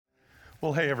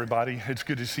Well, hey, everybody. It's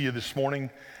good to see you this morning.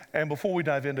 And before we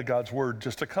dive into God's Word,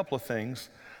 just a couple of things.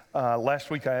 Last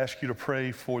week, I asked you to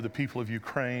pray for the people of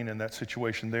Ukraine and that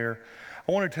situation there.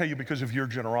 I want to tell you, because of your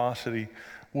generosity,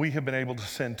 we have been able to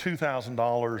send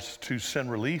 $2,000 to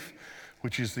Send Relief,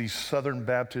 which is the Southern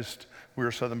Baptist, we're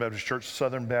a Southern Baptist church,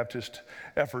 Southern Baptist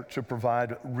effort to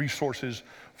provide resources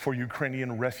for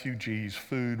Ukrainian refugees,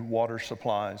 food, water,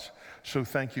 supplies. So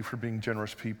thank you for being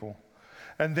generous people.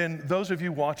 And then those of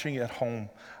you watching at home,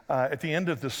 at the end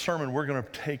of this sermon, we're going to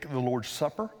take the Lord's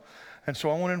Supper. And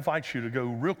so I want to invite you to go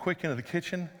real quick into the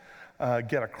kitchen,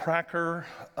 get a cracker,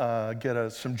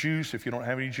 get some juice if you don't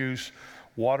have any juice.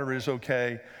 Water is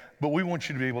okay, but we want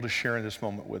you to be able to share in this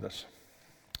moment with us.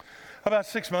 About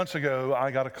 6 months ago, I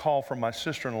got a call from my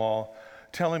sister-in-law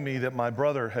telling me that my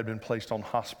brother had been placed on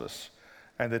hospice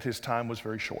and that his time was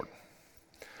very short.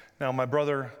 Now, my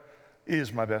brother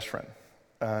is my best friend.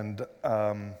 And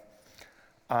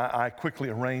I quickly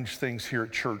arranged things here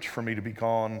at church for me to be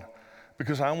gone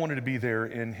because I wanted to be there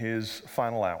in his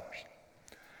final hours.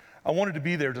 I wanted to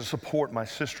be there to support my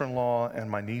sister-in-law and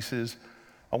my nieces.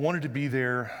 I wanted to be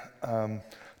there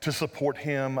to support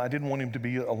him. I didn't want him to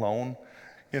be alone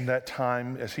in that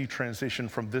time as he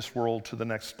transitioned from this world to the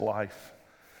next life.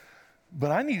 But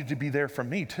I needed to be there for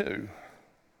me too.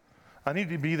 I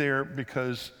needed to be there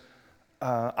because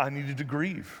I needed to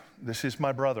grieve. This is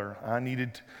my brother. I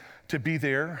needed to be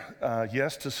there,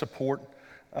 yes, to support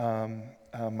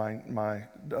my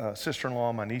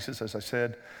sister-in-law, my nieces, as I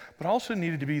said, but I also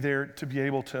needed to be there to be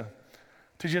able to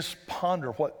just ponder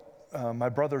what my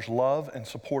brother's love and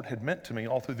support had meant to me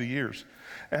all through the years.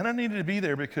 And I needed to be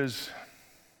there because,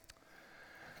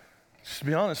 to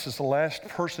be honest, is the last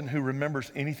person who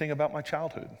remembers anything about my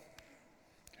childhood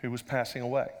who was passing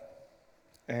away.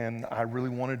 And I really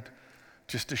wanted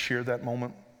just to share that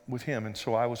moment with him. And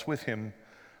so I was with him,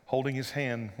 holding his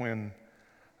hand when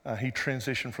he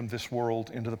transitioned from this world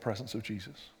into the presence of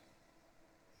Jesus.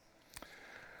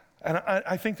 And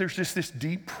I think there's just this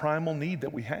deep primal need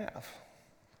that we have.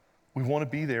 We want to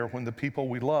be there when the people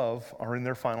we love are in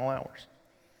their final hours.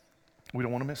 We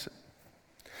don't want to miss it.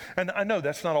 And I know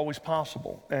that's not always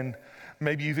possible. And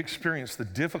maybe you've experienced the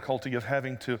difficulty of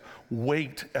having to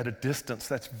wait at a distance.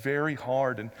 That's very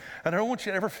hard. And I don't want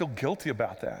you to ever feel guilty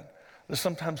about that. That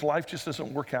sometimes life just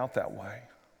doesn't work out that way.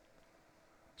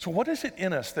 So what is it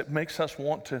in us that makes us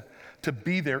want to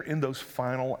be there in those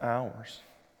final hours?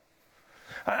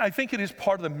 I think it is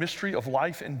part of the mystery of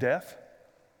life and death.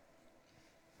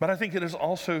 But I think it is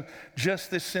also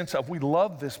just this sense of we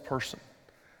love this person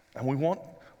and we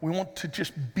want to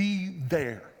just be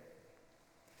there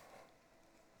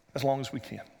as long as we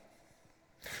can.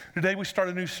 Today we start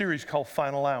a new series called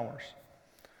Final Hours.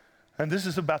 And this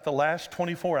is about the last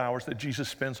 24 hours that Jesus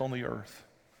spends on the earth.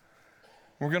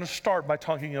 We're going to start by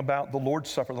talking about the Lord's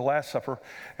Supper, the Last Supper,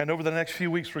 and over the next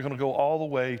few weeks we're going to go all the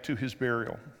way to his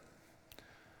burial.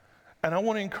 And I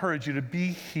want to encourage you to be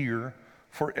here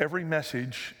for every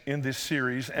message in this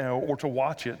series or to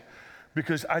watch it,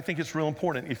 because I think it's real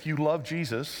important. If you love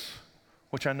Jesus,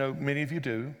 which I know many of you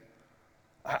do,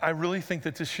 I really think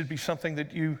that this should be something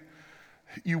that you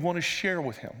want to share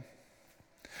with him.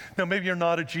 Now, maybe you're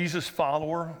not a Jesus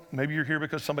follower. Maybe you're here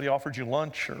because somebody offered you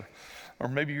lunch, or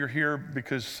maybe you're here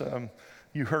because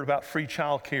you heard about free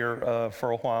childcare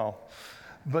for a while.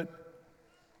 But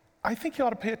I think you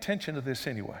ought to pay attention to this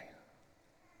anyway.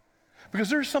 Because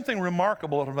there's something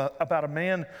remarkable about a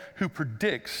man who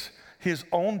predicts his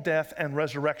own death and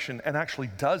resurrection and actually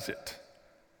does it.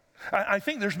 I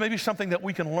think there's maybe something that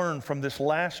we can learn from this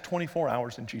last 24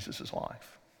 hours in Jesus'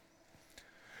 life.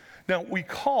 Now, we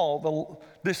call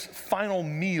this final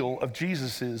meal of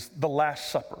Jesus's the Last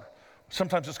Supper.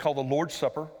 Sometimes it's called the Lord's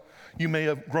Supper. You may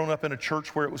have grown up in a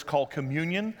church where it was called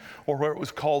communion or where it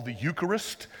was called the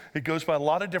Eucharist. It goes by a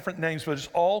lot of different names, but it's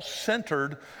all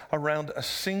centered around a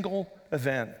single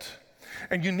event.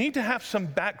 And you need to have some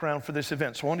background for this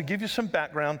event. So I want to give you some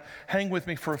background. Hang with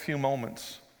me for a few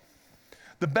moments.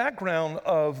 The background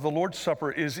of the Lord's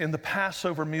Supper is in the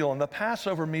Passover meal, and the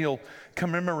Passover meal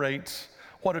commemorates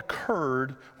what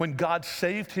occurred when God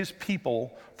saved his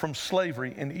people from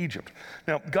slavery in Egypt.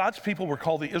 Now, God's people were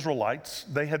called the Israelites.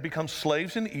 They had become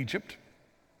slaves in Egypt.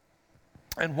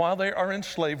 And while they are in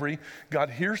slavery,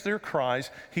 God hears their cries.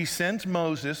 He sends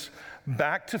Moses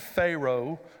back to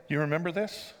Pharaoh. You remember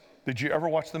this? Did you ever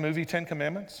watch the movie 10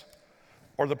 Commandments?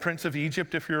 Or The Prince of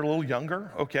Egypt if you're a little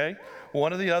younger, okay?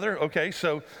 One or the other, okay?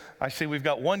 So I see we've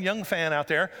got one young fan out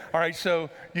there. All right, so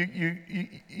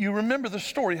you remember the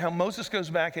story, how Moses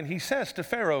goes back and he says to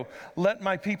Pharaoh, let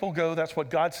my people go, that's what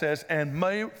God says, and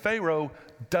Pharaoh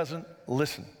doesn't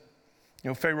listen.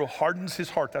 Pharaoh hardens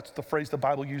his heart. That's the phrase the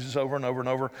Bible uses over and over and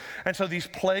over. And so these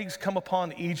plagues come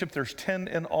upon Egypt. There's 10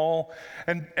 in all.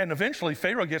 And eventually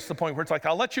Pharaoh gets to the point where it's like,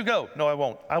 I'll let you go. No, I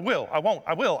won't. I will. I won't.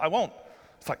 I will. I won't.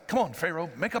 It's like, come on, Pharaoh,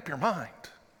 make up your mind.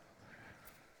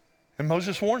 And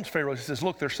Moses warns Pharaoh. He says,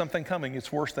 look, there's something coming.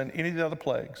 It's worse than any of the other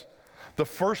plagues. The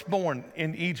firstborn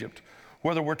in Egypt,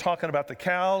 whether we're talking about the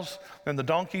cows and the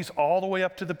donkeys all the way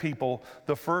up to the people,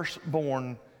 the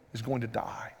firstborn is going to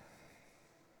die.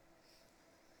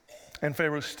 And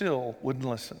Pharaoh still wouldn't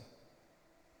listen.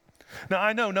 Now,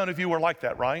 I know none of you are like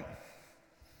that, right?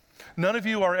 None of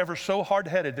you are ever so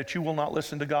hard-headed that you will not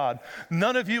listen to God.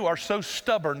 None of you are so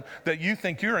stubborn that you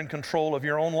think you're in control of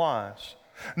your own lives.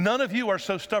 None of you are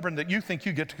so stubborn that you think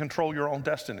you get to control your own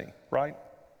destiny, right?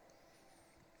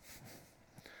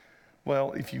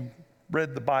 Well, if you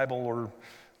read the Bible or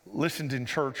listened in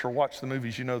church or watched the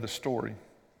movies, you know the story.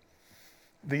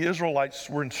 The Israelites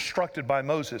were instructed by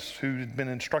Moses, who had been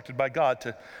instructed by God,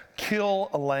 to kill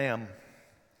a lamb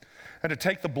and to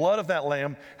take the blood of that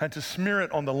lamb and to smear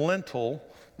it on the lintel,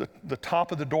 the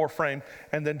top of the door frame,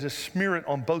 and then to smear it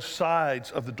on both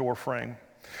sides of the door frame.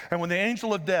 And when the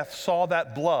angel of death saw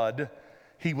that blood,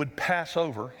 he would pass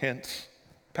over, hence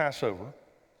Passover,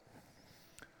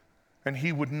 and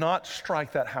he would not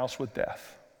strike that house with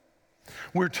death.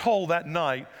 We're told that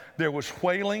night there was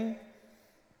wailing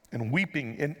and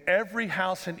weeping in every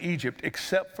house in Egypt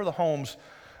except for the homes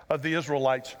of the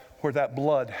Israelites where that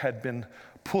blood had been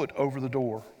put over the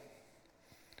door.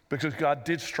 Because God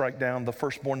did strike down the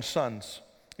firstborn sons,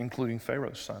 including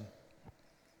Pharaoh's son.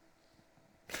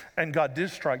 And God did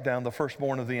strike down the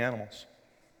firstborn of the animals.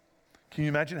 Can you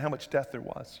imagine how much death there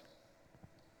was?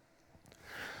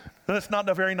 That's not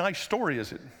a very nice story,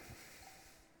 is it?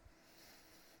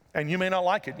 And you may not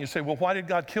like it. You say, well, why did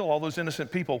God kill all those innocent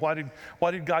people? Why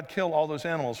did God kill all those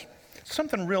animals?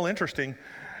 Something real interesting.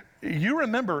 You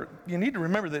need to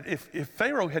remember that if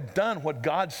Pharaoh had done what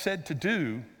God said to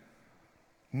do,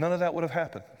 none of that would have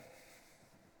happened.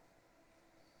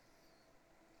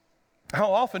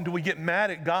 How often do we get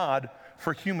mad at God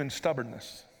for human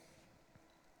stubbornness?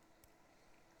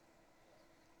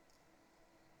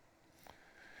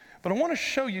 But I want to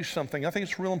show you something. I think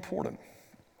it's real important.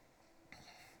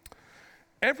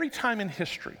 Every time in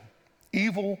history,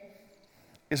 evil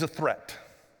is a threat.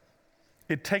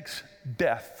 It takes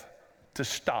death to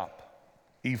stop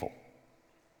evil.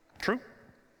 True?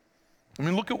 I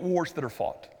mean, look at wars that are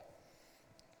fought.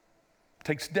 It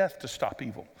takes death to stop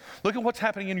evil. Look at what's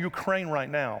happening in Ukraine right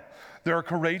now. There are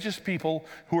courageous people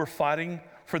who are fighting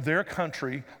for their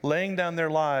country, laying down their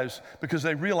lives because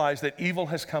they realize that evil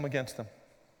has come against them.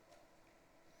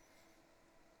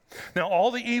 Now,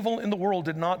 all the evil in the world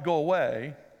did not go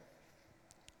away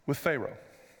with Pharaoh.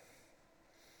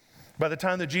 By the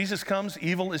time that Jesus comes,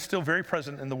 evil is still very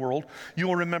present in the world. You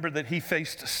will remember that he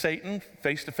faced Satan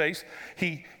face to face.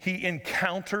 He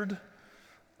encountered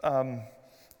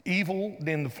evil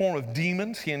in the form of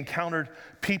demons. He encountered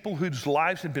people whose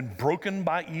lives had been broken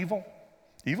by evil.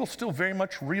 Evil's still very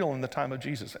much real in the time of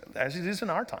Jesus, as it is in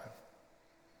our time.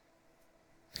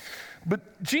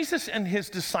 But Jesus and his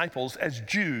disciples, as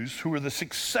Jews who were the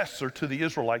successor to the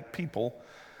Israelite people,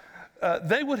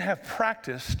 they would have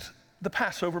practiced the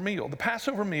Passover meal. The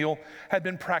Passover meal had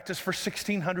been practiced for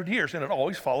 1,600 years, and it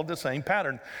always followed the same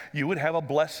pattern. You would have a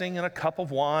blessing and a cup of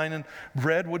wine, and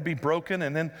bread would be broken,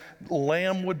 and then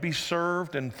lamb would be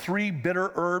served, and 3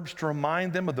 bitter herbs to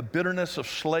remind them of the bitterness of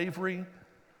slavery.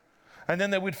 And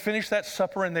then they would finish that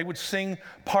supper, and they would sing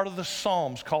part of the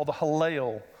Psalms called the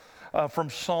Hallel. From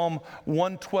Psalm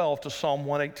 112 to Psalm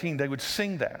 118, they would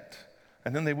sing that,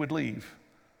 and then they would leave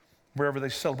wherever they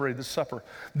celebrated the supper.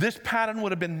 This pattern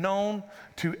would have been known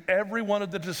to every one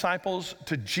of the disciples,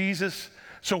 to Jesus.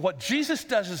 So what Jesus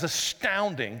does is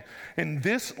astounding. In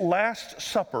this Last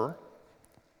Supper,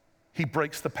 he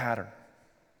breaks the pattern.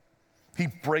 He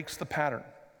breaks the pattern.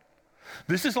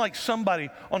 This is like somebody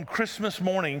on Christmas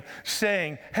morning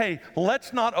saying, hey,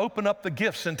 let's not open up the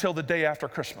gifts until the day after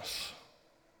Christmas.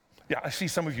 Yeah, I see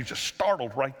some of you just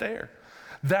startled right there.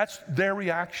 That's their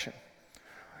reaction.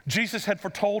 Jesus had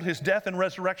foretold his death and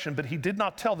resurrection, but he did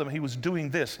not tell them he was doing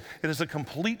this. It is a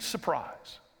complete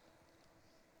surprise.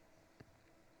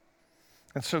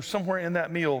 And so somewhere in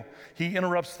that meal, he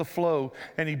interrupts the flow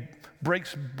and he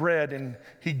breaks bread and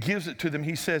he gives it to them.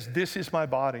 He says, this is my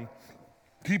body.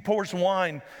 He pours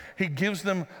wine. He gives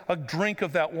them a drink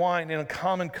of that wine in a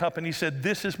common cup, and he said,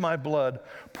 this is my blood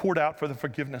poured out for the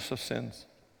forgiveness of sins.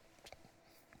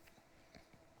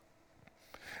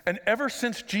 And ever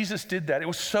since Jesus did that, it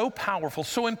was so powerful,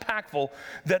 so impactful,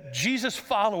 that Jesus'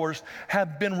 followers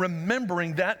have been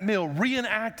remembering that meal,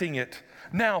 reenacting it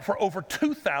now for over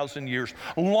 2,000 years,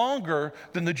 longer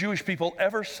than the Jewish people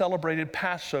ever celebrated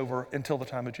Passover until the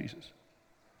time of Jesus.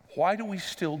 Why do we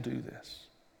still do this?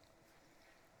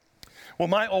 Well,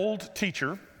 my old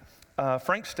teacher,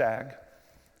 Frank Stagg,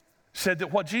 said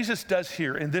that what Jesus does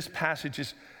here in this passage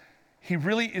is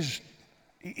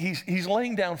he's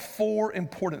laying down four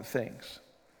important things.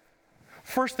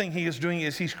 First thing he is doing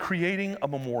is he's creating a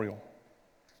memorial.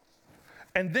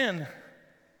 And then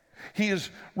he is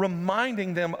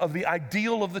reminding them of the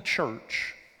ideal of the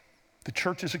church. The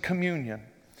church is a communion.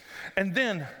 And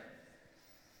then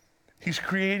he's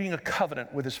creating a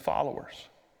covenant with his followers.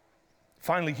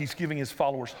 Finally, he's giving his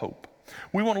followers hope.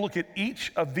 We want to look at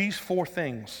each of these four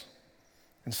things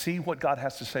and see what God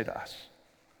has to say to us.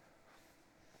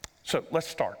 So let's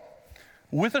start.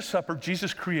 With the supper,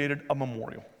 Jesus created a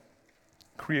memorial.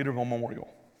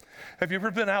 Have you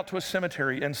ever been out to a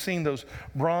cemetery and seen those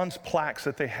bronze plaques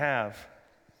that they have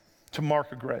to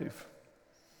mark a grave?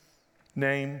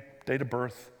 Name, date of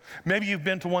birth. Maybe you've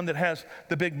been to one that has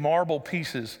the big marble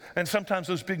pieces, and sometimes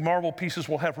those big marble pieces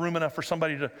will have room enough for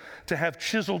somebody to have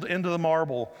chiseled into the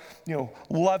marble,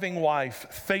 loving wife,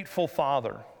 faithful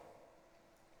father.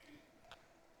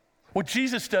 What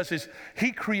Jesus does is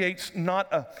he creates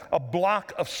not a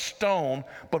block of stone,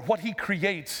 but what he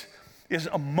creates is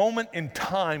a moment in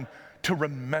time to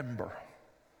remember.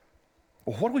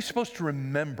 Well, what are we supposed to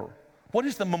remember? What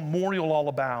is the memorial all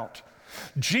about?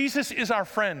 Jesus is our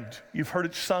friend. You've heard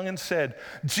it sung and said.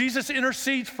 Jesus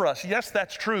intercedes for us. Yes,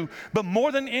 that's true. But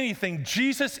more than anything,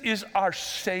 Jesus is our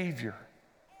Savior.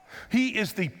 He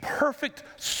is the perfect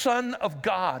Son of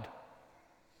God.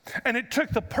 And it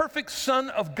took the perfect Son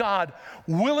of God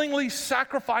willingly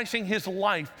sacrificing his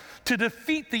life to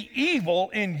defeat the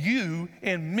evil in you,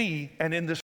 in me, and in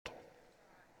this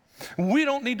world. We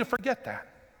don't need to forget that.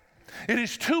 It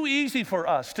is too easy for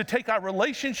us to take our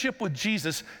relationship with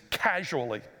Jesus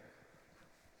casually.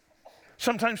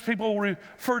 Sometimes people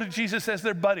refer to Jesus as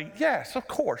their buddy. Yes, of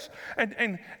course.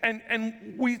 And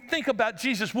we think about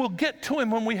Jesus. We'll get to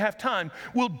him when we have time.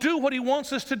 We'll do what he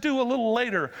wants us to do a little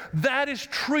later. That is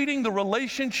treating the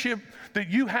relationship that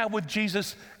you have with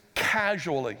Jesus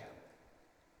casually.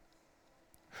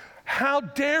 How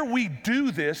dare we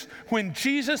do this when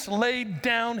Jesus laid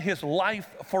down his life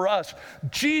for us?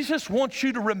 Jesus wants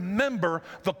you to remember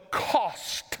the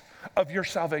cost of your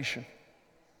salvation.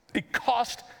 It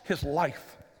cost his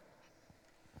life.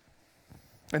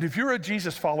 And if you're a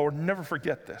Jesus follower, never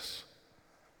forget this,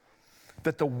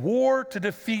 that the war to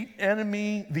defeat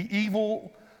the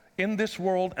evil in this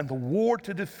world, and the war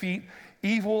to defeat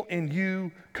evil in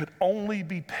you could only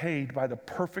be paid by the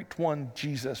perfect one,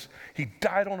 Jesus. He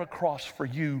died on a cross for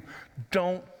you.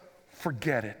 Don't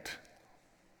forget it.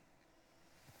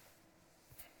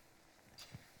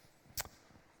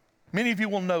 Many of you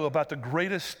will know about the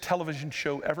greatest television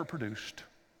show ever produced,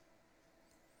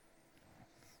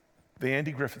 The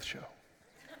Andy Griffith Show.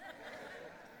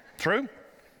 True?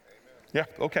 Yeah,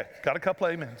 okay, got a couple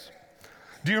of amens.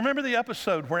 Do you remember the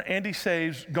episode where Andy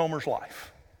saves Gomer's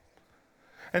life?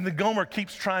 And the Gomer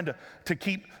keeps trying to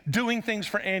keep doing things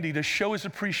for Andy to show his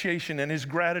appreciation and his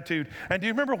gratitude. And do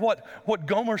you remember what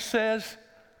Gomer says?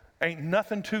 Ain't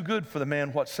nothing too good for the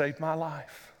man what saved my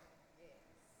life.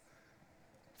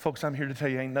 Folks, I'm here to tell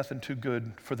you, ain't nothing too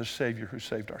good for the Savior who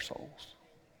saved our souls.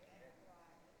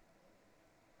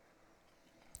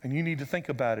 And you need to think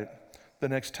about it the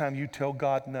next time you tell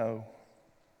God no.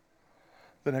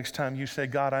 The next time you say,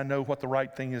 God, I know what the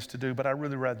right thing is to do, but I'd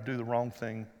really rather do the wrong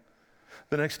thing.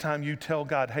 The next time you tell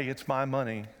God, hey, it's my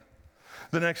money.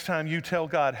 The next time you tell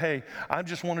God, hey, I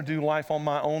just want to do life on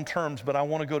my own terms, but I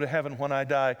want to go to heaven when I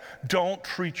die. Don't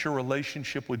treat your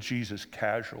relationship with Jesus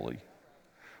casually.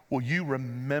 Will you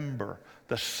remember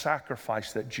the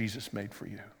sacrifice that Jesus made for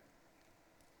you?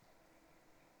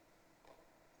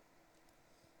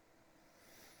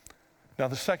 Now,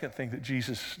 the second thing that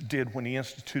Jesus did when he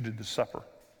instituted the supper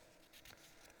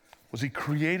was he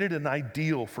created an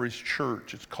ideal for his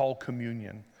church. It's called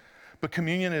communion. But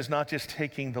communion is not just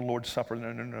taking the Lord's Supper.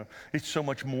 No. It's so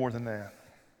much more than that.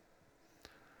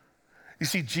 You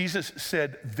see, Jesus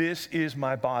said, this is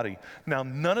my body. Now,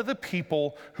 none of the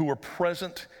people who were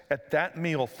present at that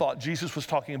meal thought Jesus was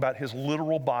talking about his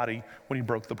literal body when he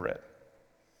broke the bread.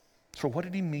 So what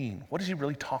did he mean? What is he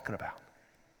really talking about?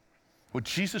 What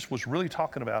Jesus was really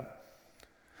talking about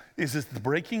is the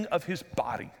breaking of his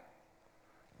body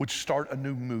would start a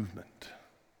new movement.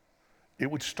 It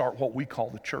would start what we call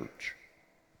the church.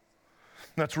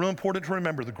 Now, it's real important to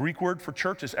remember the Greek word for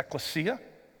church is ekklesia.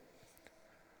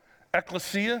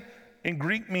 Ekklesia in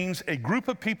Greek means a group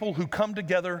of people who come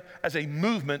together as a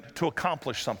movement to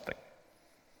accomplish something.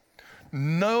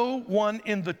 No one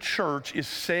in the church is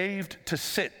saved to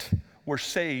sit. We're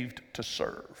saved to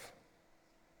serve.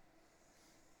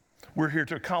 We're here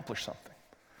to accomplish something.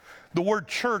 The word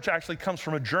church actually comes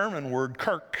from a German word,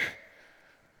 Kirk,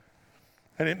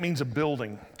 and it means a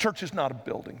building. Church is not a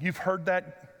building. You've heard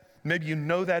that. Maybe you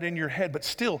know that in your head, but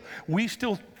still, we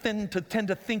still tend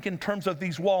to think in terms of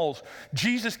these walls.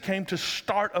 Jesus came to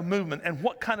start a movement, and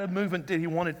what kind of movement did he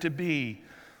want it to be?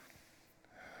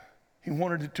 He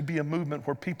wanted it to be a movement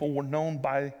where people were known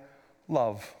by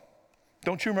love.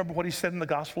 Don't you remember what he said in the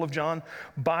Gospel of John?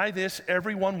 By this,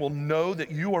 everyone will know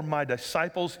that you are my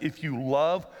disciples if you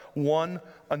love one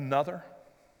another.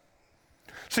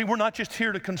 See, we're not just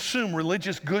here to consume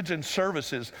religious goods and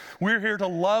services. We're here to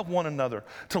love one another,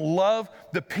 to love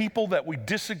the people that we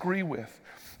disagree with.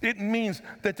 It means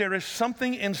that there is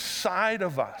something inside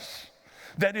of us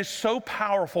that is so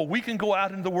powerful. We can go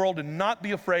out into the world and not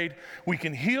be afraid. We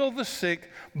can heal the sick,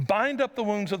 bind up the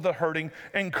wounds of the hurting,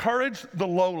 encourage the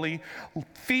lowly,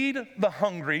 feed the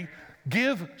hungry,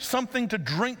 give something to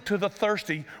drink to the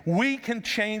thirsty. We can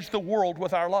change the world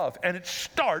with our love, and it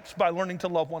starts by learning to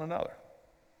love one another.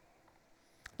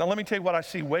 Now, let me tell you what I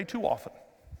see way too often,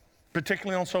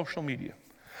 particularly on social media.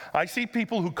 I see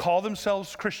people who call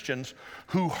themselves Christians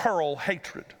who hurl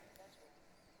hatred,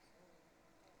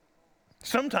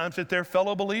 sometimes at their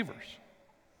fellow believers.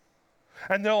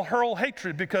 And they'll hurl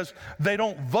hatred because they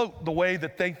don't vote the way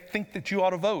that they think that you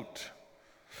ought to vote,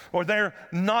 or they're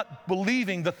not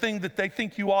believing the thing that they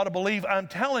think you ought to believe. I'm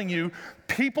telling you,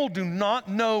 people do not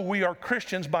know we are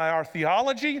Christians by our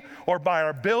theology or by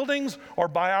our buildings or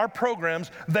by our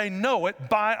programs. They know it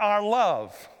by our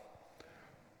love.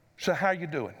 So how you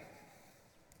doing?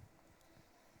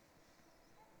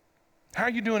 How are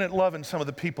you doing at loving some of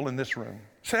the people in this room?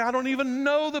 Say, I don't even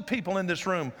know the people in this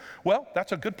room. Well,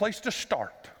 that's a good place to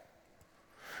start.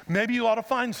 Maybe you ought to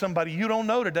find somebody you don't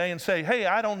know today and say, hey,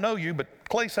 I don't know you, but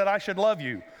Clay said I should love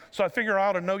you, so I figure I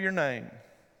ought to know your name.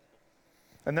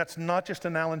 And that's not just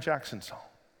an Alan Jackson song.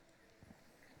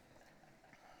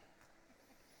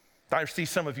 I see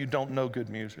some of you don't know good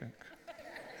music.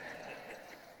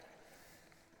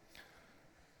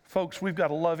 Folks, we've got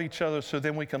to love each other so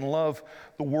then we can love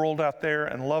the world out there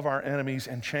and love our enemies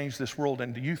and change this world.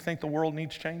 And do you think the world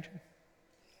needs changing?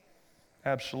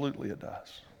 Absolutely it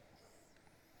does.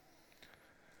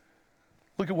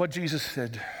 Look at what Jesus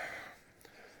said.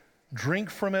 Drink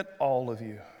from it, all of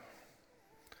you.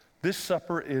 This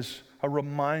supper is a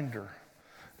reminder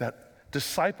that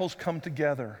disciples come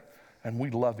together and we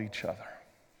love each other.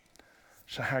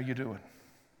 So how you doing?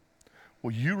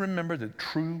 Will you remember that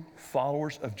true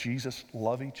followers of Jesus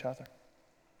love each other?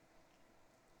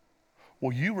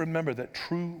 Will you remember that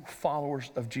true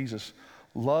followers of Jesus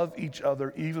love each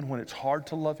other even when it's hard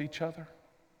to love each other?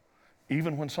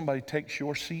 Even when somebody takes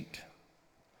your seat,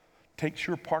 takes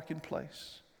your parking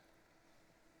place,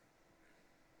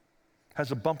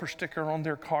 has a bumper sticker on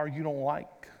their car you don't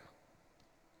like?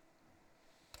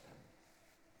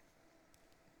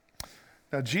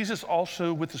 Now, Jesus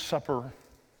also, with the supper,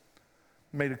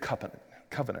 made a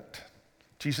covenant.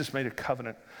 Jesus made a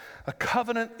covenant. A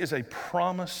covenant is a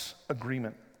promise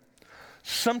agreement.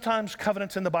 Sometimes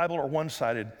covenants in the Bible are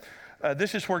one-sided.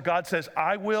 This is where God says,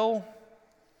 I will,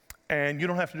 and you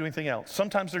don't have to do anything else.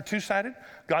 Sometimes they're two-sided.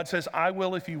 God says, I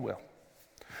will if you will.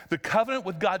 The covenant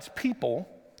with God's people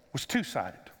was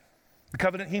two-sided. The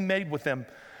covenant he made with them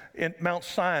in Mount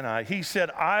Sinai, he said,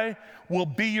 I will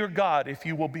be your God if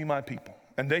you will be my people.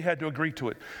 And they had to agree to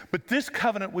it. But this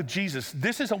covenant with Jesus,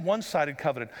 this is a one-sided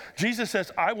covenant. Jesus says,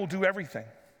 I will do everything.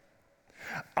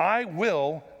 I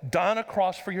will die on a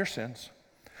cross for your sins.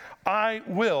 I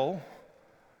will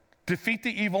defeat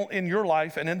the evil in your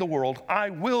life and in the world. I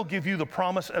will give you the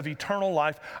promise of eternal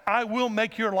life. I will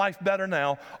make your life better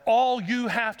now. All you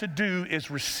have to do is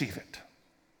receive it.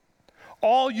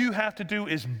 All you have to do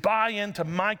is buy into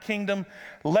my kingdom.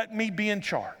 Let me be in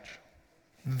charge.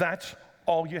 That's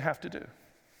all you have to do.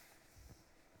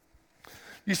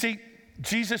 You see,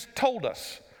 Jesus told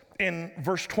us in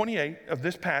verse 28 of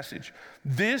this passage,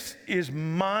 this is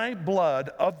my blood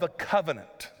of the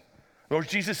covenant. In other words,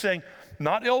 Jesus saying,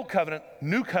 not the old covenant,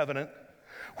 new covenant,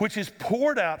 which is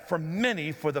poured out for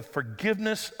many for the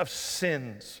forgiveness of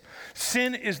sins.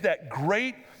 Sin is that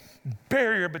great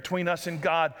barrier between us and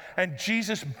God, and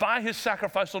Jesus, by his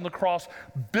sacrifice on the cross,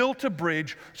 built a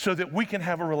bridge so that we can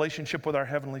have a relationship with our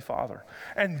Heavenly Father.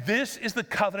 And this is the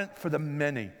covenant for the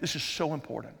many. This is so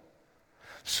important.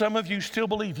 Some of you still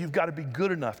believe you've got to be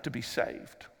good enough to be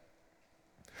saved.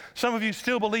 Some of you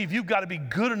still believe you've got to be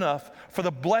good enough for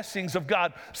the blessings of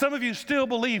God. Some of you still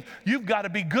believe you've got to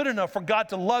be good enough for God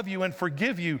to love you and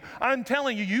forgive you. I'm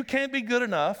telling you, you can't be good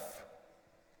enough.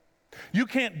 You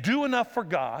can't do enough for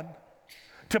God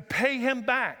to pay him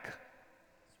back.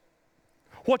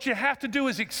 What you have to do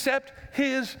is accept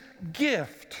his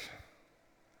gift.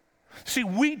 See,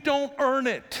 we don't earn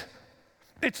it.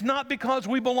 It's not because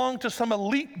we belong to some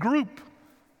elite group.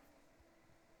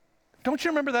 Don't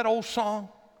you remember that old song?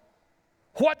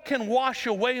 What can wash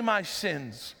away my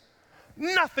sins?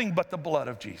 Nothing but the blood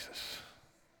of Jesus.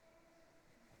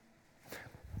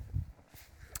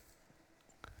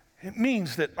 It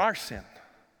means that our sin,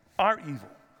 our evil,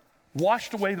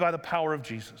 washed away by the power of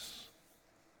Jesus.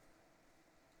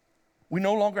 We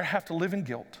no longer have to live in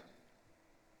guilt.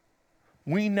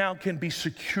 We now can be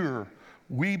secure.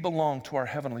 We belong to our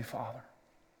Heavenly Father.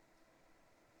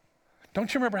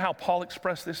 Don't you remember how Paul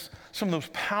expressed this? Some of those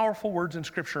powerful words in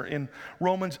Scripture in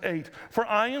Romans 8. For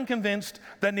I am convinced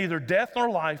that neither death nor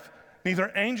life,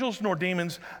 neither angels nor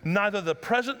demons, neither the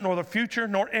present nor the future,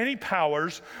 nor any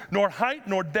powers, nor height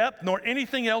nor depth, nor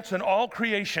anything else in all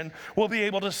creation will be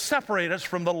able to separate us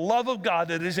from the love of God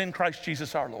that is in Christ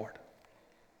Jesus our Lord.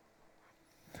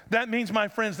 That means, my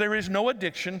friends, there is no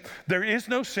addiction, there is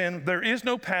no sin, there is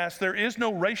no past, there is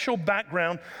no racial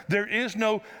background, there is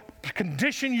no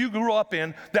condition you grew up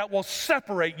in that will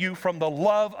separate you from the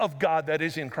love of God that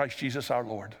is in Christ Jesus our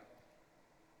Lord.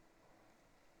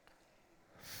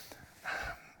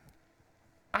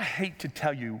 I hate to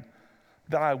tell you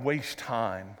that I waste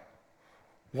time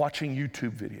watching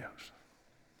YouTube videos,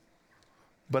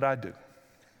 but I do.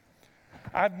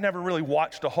 I've never really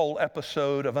watched a whole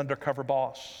episode of Undercover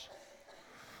Boss.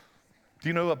 Do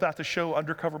you know about the show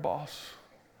Undercover Boss?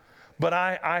 But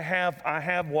I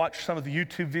have watched some of the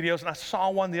YouTube videos, and I saw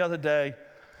one the other day.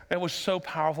 It was so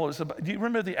powerful. Do you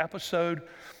remember the episode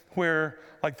where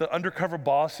like the undercover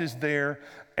boss is there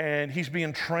and he's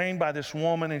being trained by this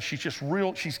woman, and she's just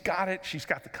real, she's got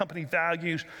the company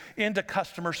values, into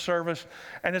customer service.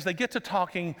 And as they get to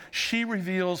talking, she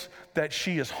reveals that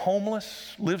she is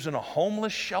homeless, lives in a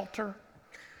homeless shelter.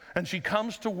 And she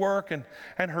comes to work,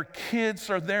 and her kids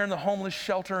are there in the homeless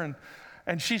shelter,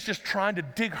 and she's just trying to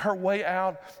dig her way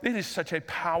out. It is such a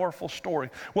powerful story.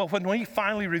 Well, when he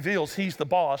finally reveals he's the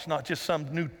boss, not just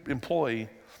some new employee,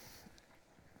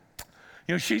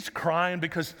 you know, she's crying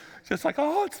because she's like,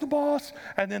 oh, it's the boss.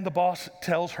 And then the boss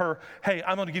tells her, hey,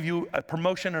 I'm going to give you a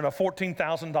promotion and a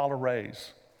 $14,000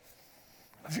 raise.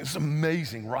 It's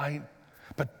amazing, right?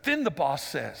 But then the boss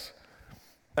says,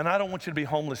 and I don't want you to be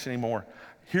homeless anymore.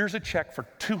 Here's a check for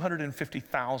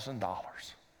 $250,000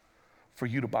 for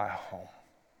you to buy a home.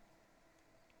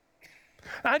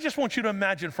 Now, I just want you to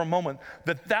imagine for a moment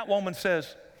that woman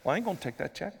says, well, I ain't going to take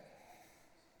that check.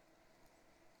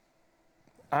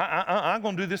 I'm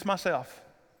going to do this myself.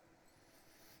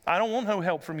 I don't want no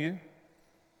help from you.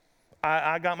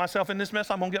 I got myself in this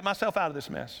mess. I'm going to get myself out of this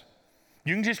mess.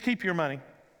 You can just keep your money.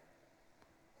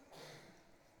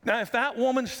 Now, if that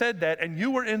woman said that and you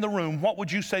were in the room, what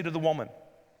would you say to the woman?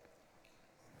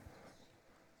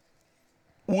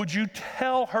 Would you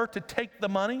tell her to take the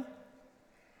money?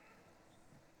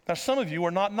 Now, some of you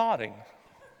are not nodding,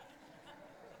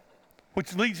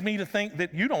 which leads me to think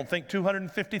that you don't think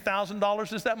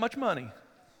 $250,000 is that much money.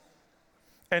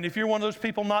 And if you're one of those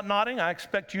people not nodding, I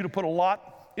expect you to put a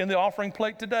lot in the offering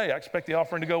plate today. I expect the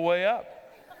offering to go way up.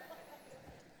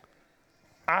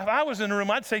 If I was in the room,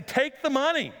 I'd say, take the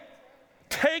money.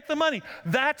 Take the money.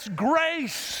 That's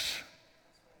grace.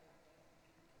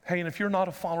 Hey, and if you're not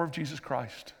a follower of Jesus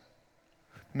Christ,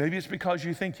 maybe it's because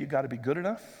you think you've got to be good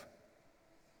enough,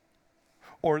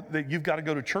 or that you've got to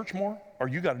go to church more, or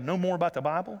you've got to know more about the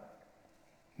Bible.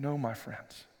 No, my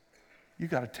friends,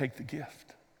 you've got to take the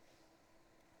gift.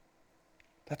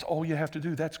 That's all you have to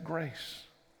do. That's grace.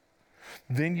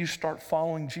 Then you start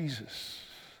following Jesus.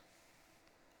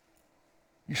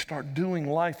 You start doing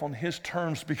life on his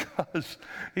terms because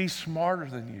he's smarter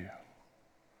than you.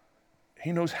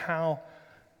 He knows how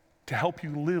to help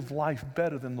you live life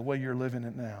better than the way you're living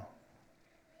it now.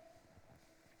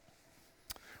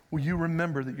 Will you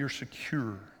remember that you're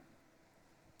secure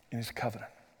in his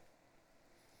covenant?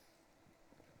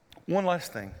 One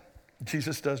last thing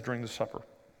Jesus does during the supper.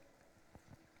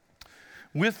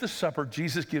 With the supper,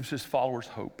 Jesus gives his followers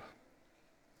hope.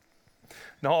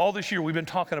 Now, all this year, we've been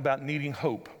talking about needing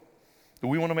hope.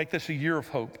 We want to make this a year of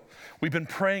hope. We've been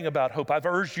praying about hope. I've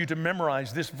urged you to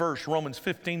memorize this verse, Romans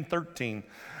 15:13.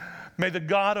 May the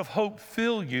God of hope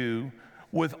fill you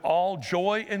with all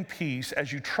joy and peace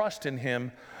as you trust in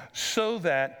him, so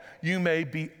that you may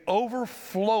be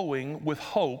overflowing with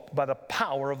hope by the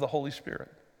power of the Holy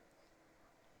Spirit.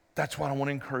 That's what I want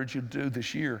to encourage you to do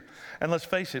this year. And let's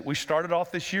face it, we started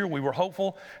off this year, we were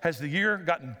hopeful. Has the year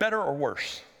gotten better or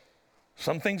worse?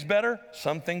 Some things better,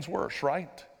 some things worse,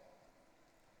 right?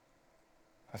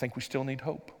 I think we still need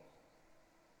hope.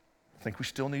 I think we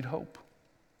still need hope.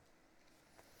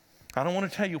 I don't want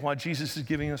to tell you why Jesus is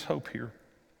giving us hope here.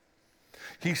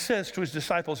 He says to his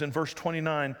disciples in verse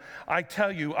 29, I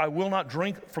tell you, I will not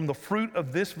drink from the fruit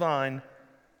of this vine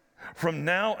from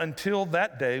now until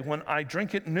that day when I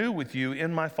drink it new with you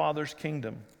in my Father's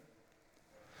kingdom.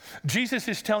 Jesus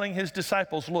is telling his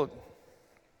disciples, look,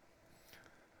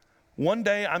 one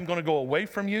day I'm going to go away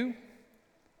from you,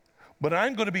 but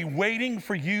I'm going to be waiting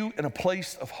for you in a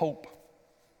place of hope.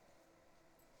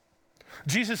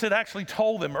 Jesus had actually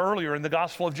told them earlier in the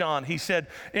Gospel of John, he said,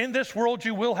 in this world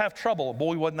you will have trouble.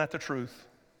 Boy, wasn't that the truth.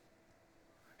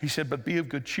 He said, but be of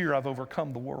good cheer, I've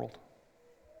overcome the world.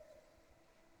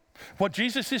 What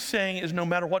Jesus is saying is no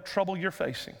matter what trouble you're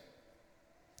facing,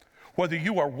 whether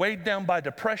you are weighed down by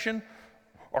depression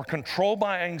or controlled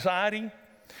by anxiety,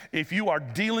 if you are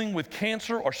dealing with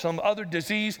cancer or some other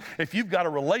disease, if you've got a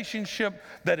relationship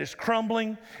that is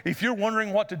crumbling, if you're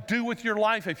wondering what to do with your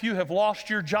life, if you have lost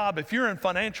your job, if you're in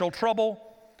financial trouble,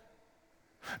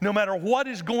 no matter what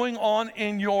is going on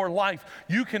in your life,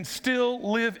 you can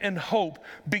still live in hope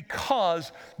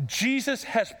because Jesus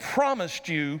has promised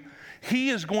you he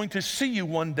is going to see you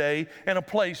one day in a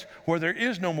place where there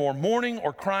is no more mourning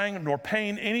or crying nor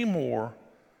pain anymore,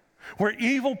 where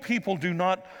evil people do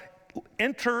not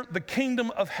enter the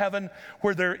kingdom of heaven,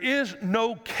 where there is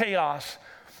no chaos.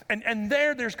 And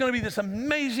there's going to be this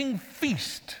amazing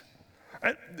feast.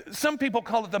 Some people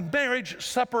call it the marriage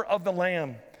supper of the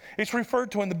Lamb. It's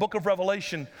referred to in the book of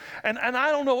Revelation. And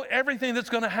I don't know everything that's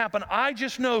going to happen. I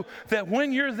just know that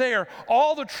when you're there,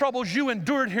 all the troubles you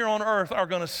endured here on earth are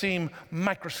going to seem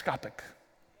microscopic.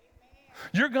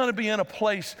 You're going to be in a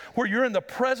place where you're in the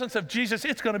presence of Jesus.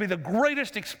 It's going to be the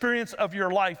greatest experience of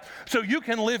your life. So you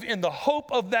can live in the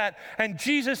hope of that. And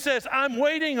Jesus says, I'm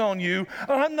waiting on you.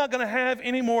 I'm not going to have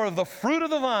any more of the fruit of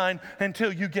the vine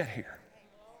until you get here.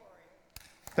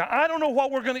 Now, I don't know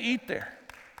what we're going to eat there,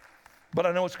 but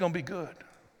I know it's going to be good.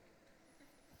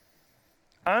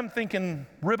 I'm thinking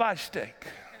ribeye steak,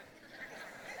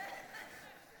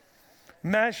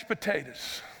 mashed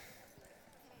potatoes,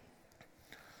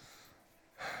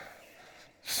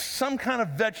 some kind of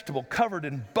vegetable covered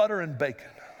in butter and bacon,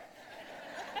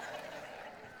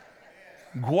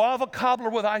 guava cobbler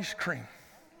with ice cream.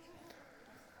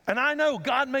 And I know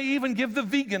God may even give the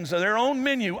vegans their own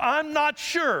menu. I'm not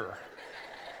sure.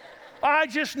 I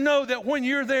just know that when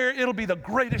you're there, it'll be the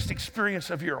greatest experience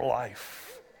of your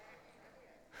life.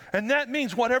 And that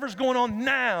means whatever's going on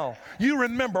now, you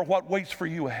remember what waits for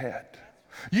you ahead.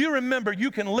 You remember you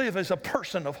can live as a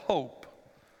person of hope.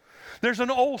 There's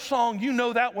an old song, you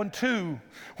know that one too.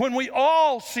 When we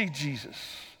all see Jesus,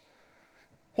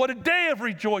 what a day of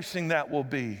rejoicing that will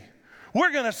be.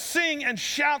 We're going to sing and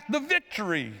shout the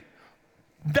victory.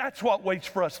 That's what waits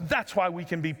for us. That's why we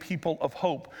can be people of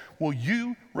hope. Will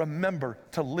you remember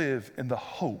to live in the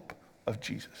hope of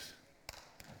Jesus?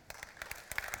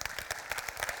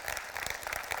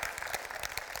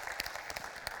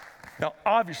 Now,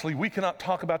 obviously, we cannot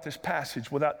talk about this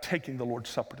passage without taking the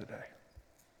Lord's Supper today.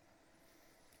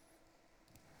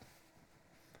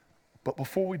 But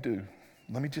before we do,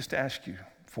 let me just ask you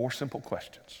 4 simple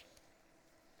questions.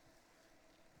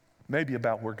 Maybe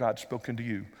about where God's spoken to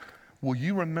you. Will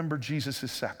you remember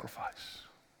Jesus' sacrifice?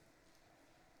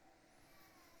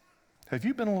 Have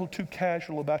you been a little too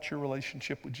casual about your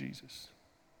relationship with Jesus?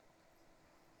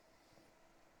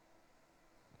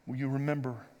 Will you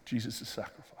remember Jesus'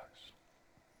 sacrifice?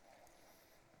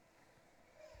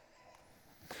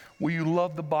 Will you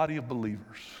love the body of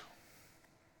believers?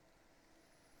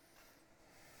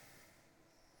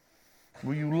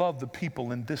 Will you love the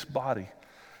people in this body?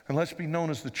 And let's be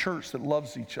known as the church that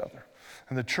loves each other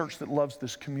and the church that loves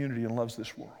this community and loves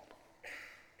this world.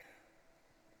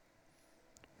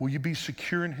 Will you be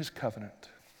secure in his covenant?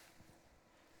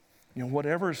 You know,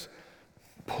 whatever's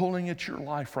pulling at your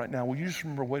life right now, will you just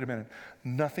remember, wait a minute,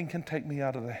 nothing can take me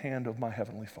out of the hand of my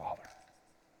Heavenly Father.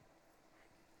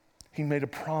 He made a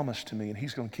promise to me and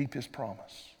he's going to keep his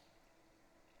promise.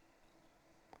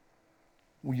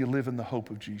 Will you live in the hope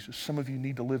of Jesus? Some of you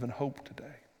need to live in hope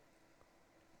today.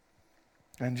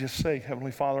 And just say,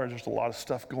 Heavenly Father, there's a lot of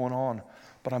stuff going on,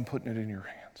 but I'm putting it in your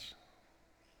hands.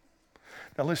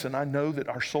 Now listen, I know that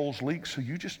our souls leak, so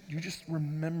you just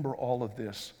remember all of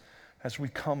this as we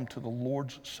come to the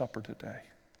Lord's Supper today.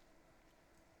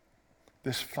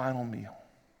 This final meal.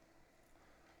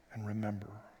 And remember.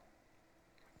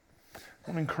 I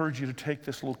want to encourage you to take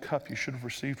this little cup you should have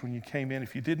received when you came in.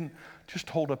 If you didn't, just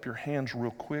hold up your hands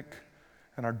real quick,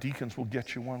 and our deacons will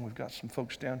get you one. We've got some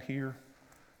folks down here.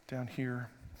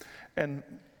 And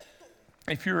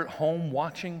If you're at home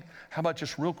watching, how about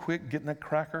just real quick getting that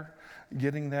cracker,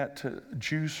 getting that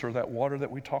juice or that water that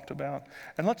we talked about?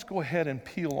 And let's go ahead and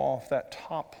peel off that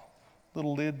top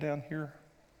little lid down here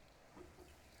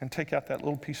and take out that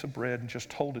little piece of bread and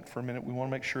just hold it for a minute. We want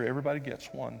to make sure everybody gets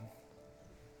one.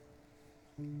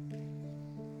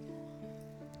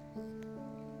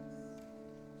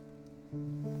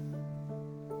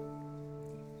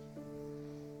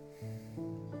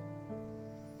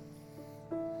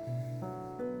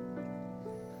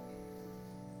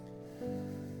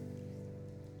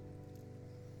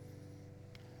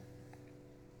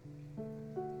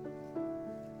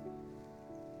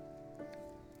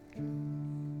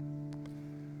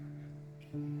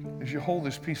 As you hold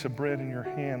this piece of bread in your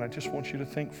hand, I just want you to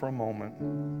think for a moment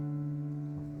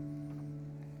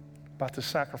about the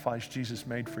sacrifice Jesus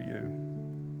made for you.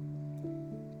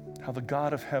 How the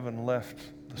God of heaven left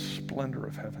the splendor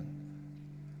of heaven,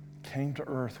 came to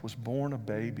earth, was born a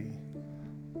baby,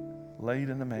 laid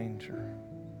in a manger,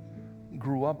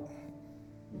 grew up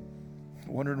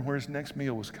wondering where his next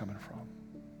meal was coming from,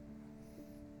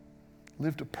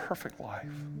 lived a perfect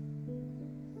life,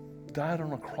 died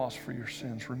on a cross for your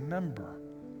sins. Remember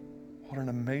what an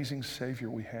amazing Savior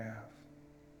we have.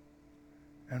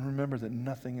 And remember that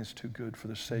nothing is too good for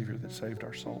the Savior that saved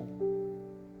our soul.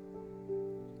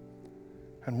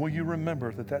 And will you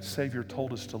remember that that Savior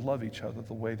told us to love each other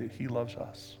the way that he loves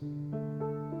us?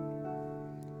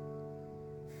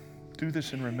 Do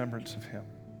this in remembrance of him.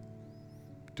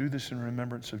 Do this in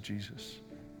remembrance of Jesus,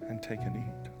 and take and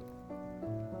eat.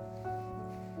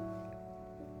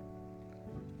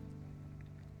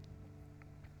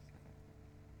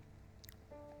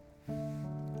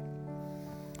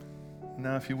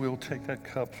 Now, if you will, take that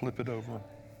cup, flip it over,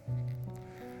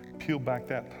 peel back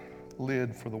that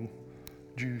lid for the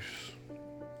juice.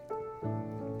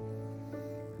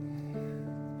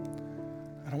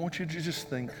 And I want you to just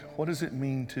think, what does it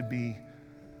mean to be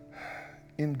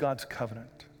in God's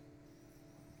covenant?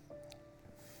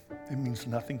 It means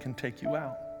nothing can take you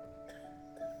out.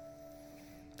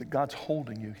 That God's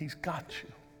holding you. He's got you.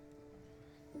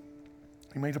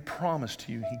 He made a promise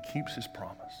to you. He keeps his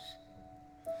promise.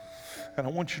 And I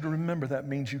want you to remember that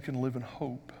means you can live in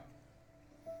hope.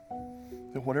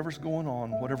 That whatever's going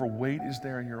on, whatever weight is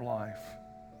there in your life,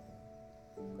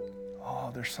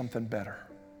 there's something better.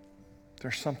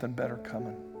 There's something better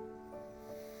coming.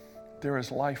 There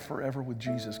is life forever with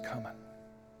Jesus coming.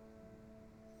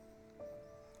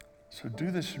 So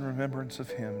do this in remembrance of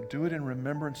him. Do it in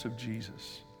remembrance of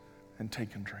Jesus, and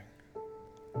take and drink.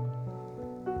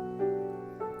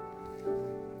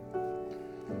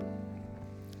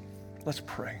 Let's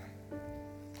pray.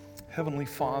 Heavenly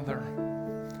Father,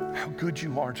 how good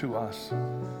you are to us.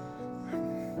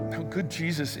 How good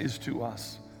Jesus is to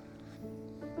us.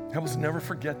 Help us never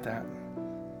forget that.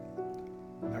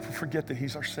 Never forget that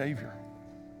he's our Savior.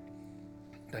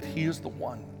 That he is the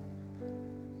one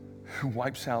who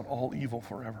wipes out all evil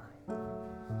forever.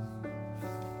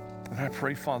 And I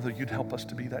pray, Father, you'd help us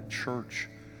to be that church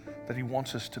that he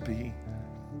wants us to be.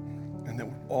 And that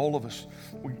all of us,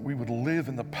 we would live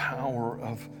in the power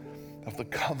of the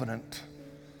covenant,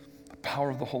 the power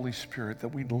of the Holy Spirit, that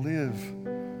we'd live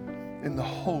in the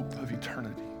hope of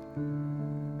eternity.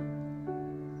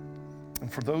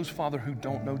 And for those, Father, who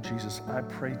don't know Jesus, I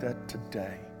pray that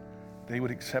today they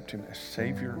would accept him as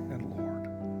Savior and Lord.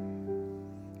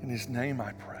 In his name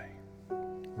I pray.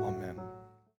 Amen.